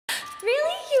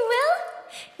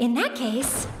In that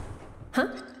case... Huh?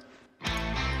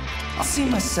 I'll see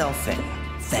myself in.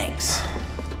 Thanks.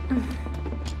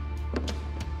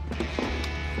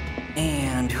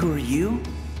 And who are you?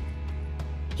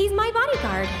 He's my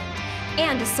bodyguard.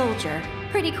 And a soldier.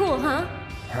 Pretty cool, huh?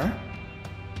 Huh?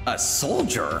 A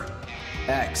soldier?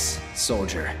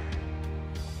 Ex-soldier.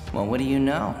 Well, what do you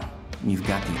know? You've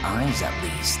got the eyes, at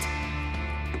least.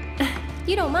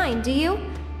 You don't mind, do you?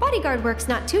 Bodyguard work's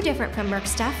not too different from merc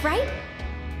stuff, right?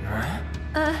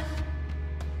 Huh?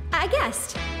 I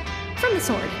guessed. From the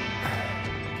sword.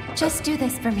 Just do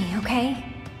this for me, okay?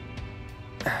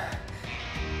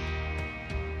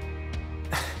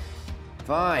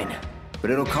 Fine,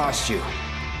 but it'll cost you.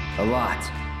 A lot.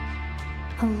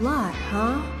 A lot,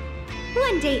 huh?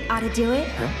 One date ought to do it.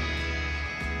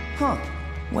 Huh.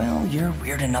 Well, you're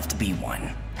weird enough to be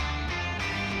one.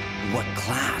 What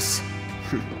class?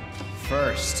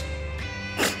 First.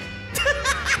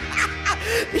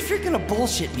 If you're gonna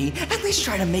bullshit me, at least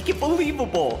try to make it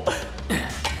believable.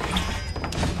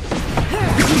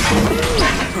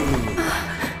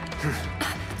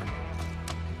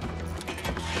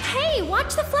 Hey,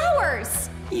 watch the flowers!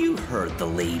 You heard the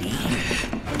lady.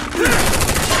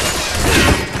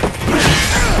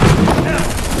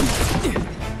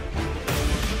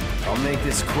 I'll make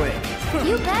this quick.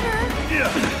 You better.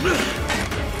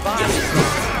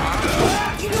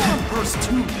 You know I'm first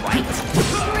too, right?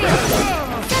 Really?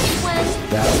 Since when?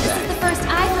 This is the first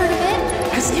I've heard of it.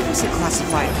 As if it's a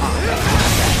classified hobby.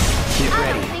 Get I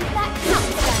ready. don't think that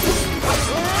counts then.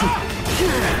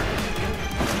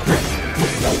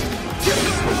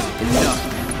 Enough.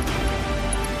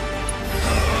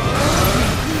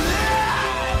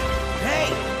 Hey!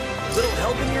 Little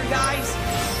help in here, guys?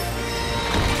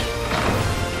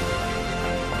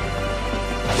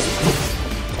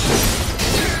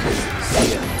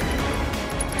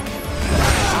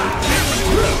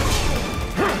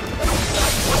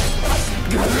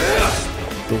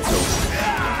 It's over.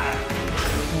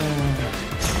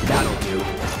 That'll do.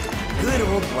 Good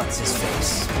old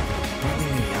what's-his-face.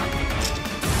 Holding me up.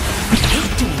 I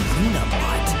hate doing Reno,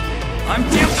 but I'm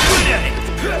damn good at it!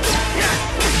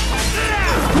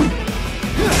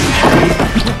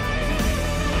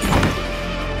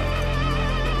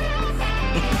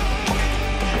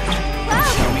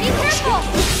 Wow, be careful!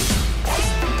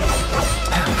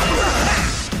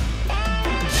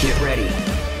 Get ready.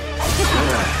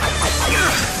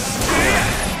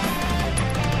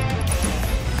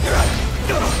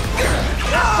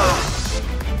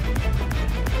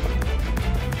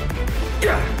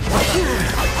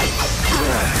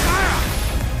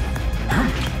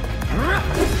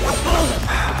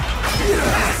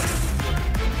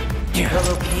 Well,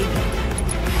 okay.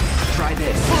 Try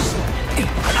this.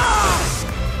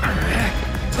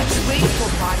 What you waiting for,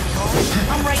 bodyguard?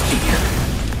 I'm right here.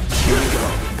 Here we go.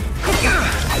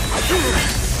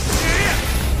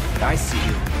 I see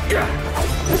you.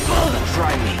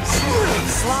 Try me.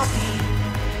 Sloppy.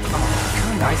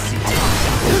 I see you.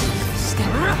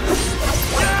 Step up.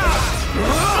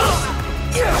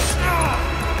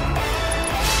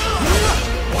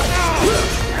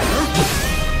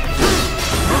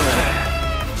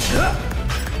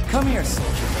 Come here,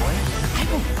 soldier boy. I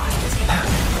will fight.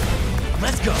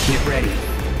 Let's go. Get ready.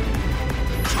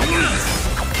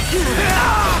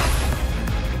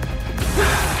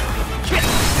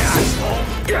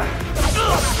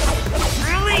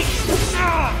 Really?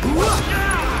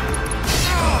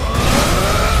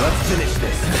 Let's finish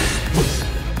this.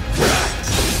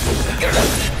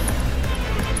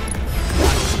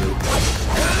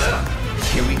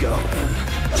 Here we go.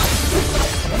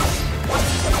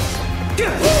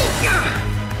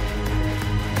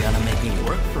 Gonna make me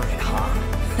work for it, huh?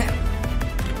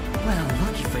 Well,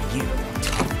 lucky for you,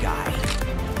 tough guy.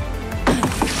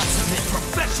 Consummate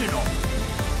professional!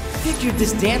 Figured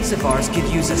this dance of ours could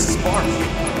use a spark.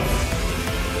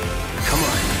 Come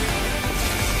on.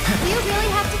 Do you really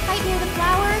have to fight near the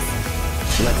flowers?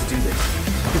 Let's do this.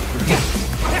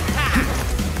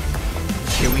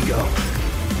 Here we go.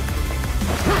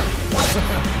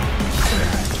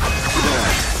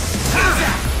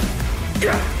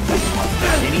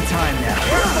 Anytime now.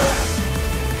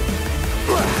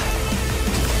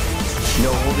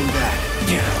 No holding back.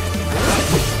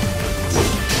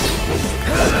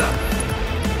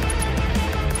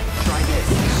 Try this.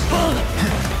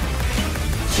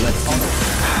 Let's do this.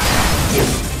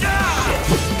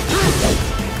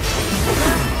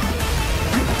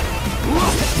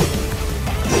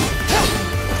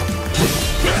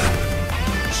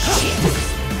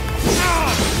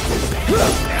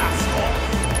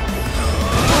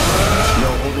 No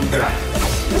holding back.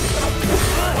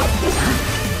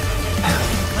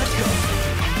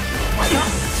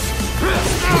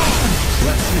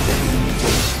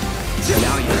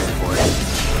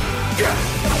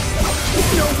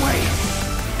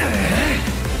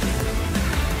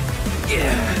 Not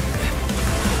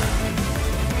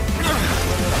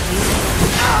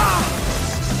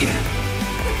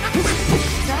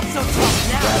so tough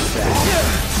now.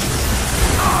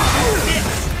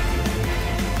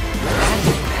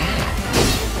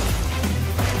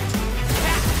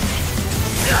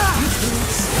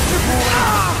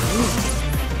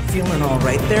 Feeling all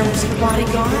right there, Mr.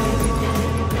 Bodyguard?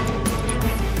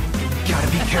 Gotta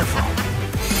be careful.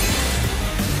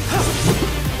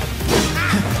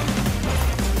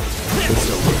 It's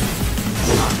over.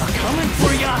 I'm coming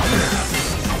for ya!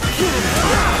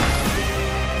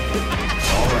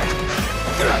 All right.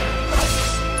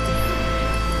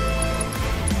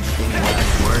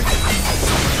 Word.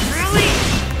 Really?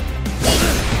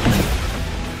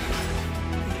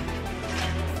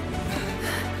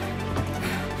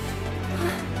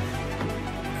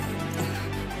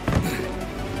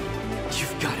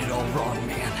 You've got it all wrong,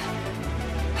 man.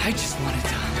 I just wanted to...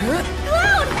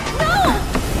 Cloud! No!